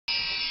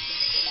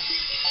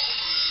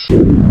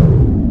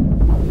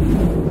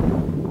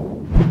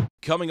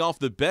Coming off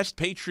the best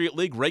Patriot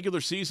League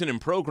regular season in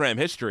program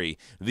history,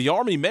 the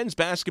Army men's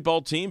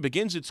basketball team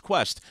begins its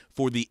quest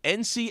for the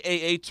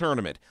NCAA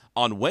tournament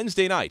on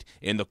Wednesday night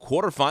in the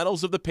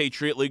quarterfinals of the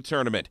Patriot League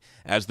tournament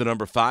as the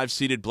number 5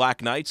 seeded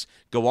Black Knights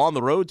go on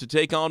the road to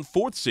take on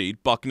 4th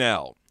seed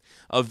Bucknell.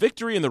 A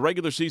victory in the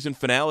regular season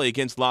finale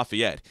against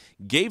Lafayette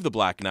gave the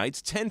Black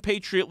Knights 10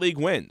 Patriot League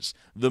wins,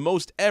 the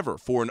most ever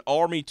for an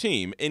Army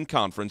team in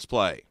conference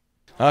play.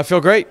 I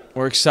feel great.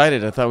 We're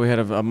excited. I thought we had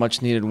a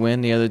much-needed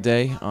win the other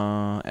day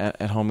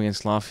at home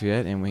against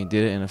Lafayette, and we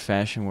did it in a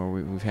fashion where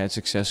we've had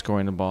success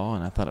scoring the ball,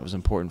 and I thought it was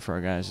important for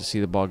our guys to see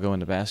the ball go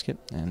in the basket,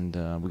 and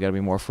we got to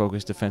be more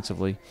focused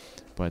defensively.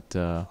 But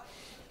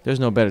there's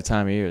no better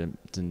time of year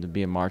than to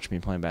be in March and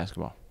be playing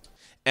basketball.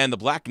 And the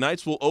Black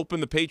Knights will open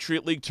the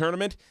Patriot League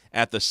tournament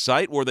at the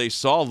site where they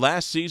saw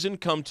last season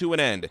come to an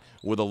end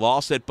with a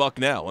loss at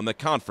Bucknell in the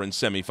conference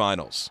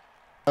semifinals.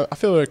 I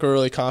feel like we're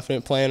really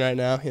confident playing right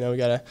now. We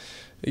got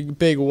a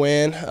big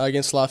win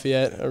against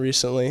Lafayette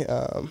recently.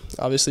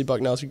 Obviously,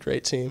 Bucknell's a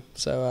great team,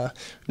 so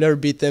we've never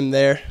beat them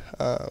there.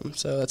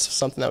 So that's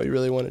something that we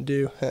really want to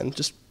do, and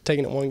just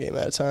taking it one game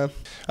at a time.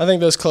 I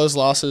think those close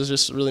losses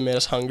just really made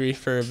us hungry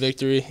for a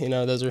victory.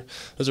 Those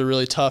are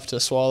really tough to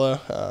swallow.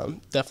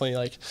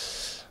 Definitely,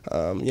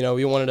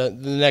 we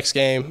wanted the next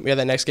game. We had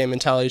that next game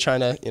mentality,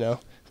 trying to,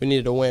 we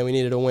needed to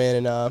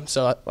win, and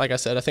so like I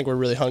said, I think we're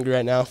really hungry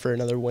right now for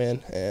another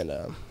win, and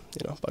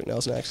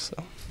Bucknell's next.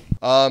 So.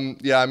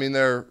 Yeah,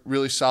 they're a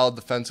really solid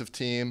defensive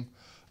team.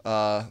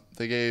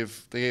 They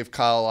gave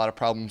Kyle a lot of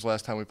problems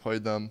last time we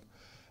played them.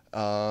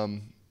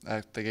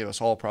 They gave us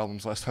all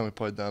problems last time we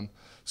played them.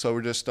 So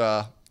we're just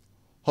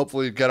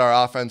hopefully get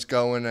our offense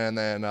going and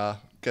then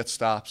get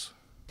stops.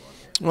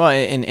 Well,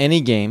 in any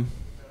game,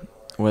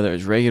 whether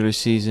it's regular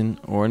season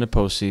or in the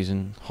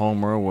postseason,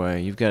 home or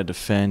away, you've got to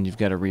defend, you've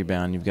got to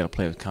rebound, you've got to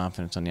play with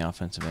confidence on the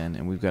offensive end,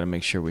 and we've got to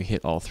make sure we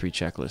hit all 3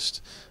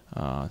 checklists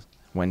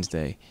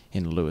Wednesday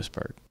in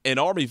Lewisburg. An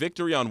Army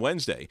victory on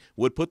Wednesday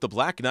would put the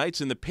Black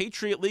Knights in the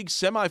Patriot League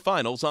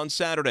semifinals on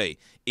Saturday,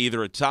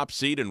 either a top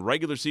seed and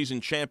regular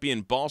season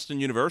champion Boston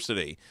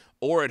University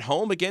or at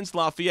home against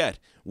Lafayette,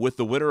 with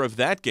the winner of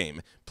that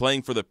game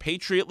playing for the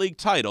Patriot League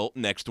title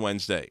next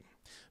Wednesday.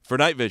 For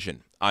Night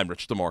Vision, I'm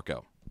Rich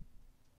DeMarco.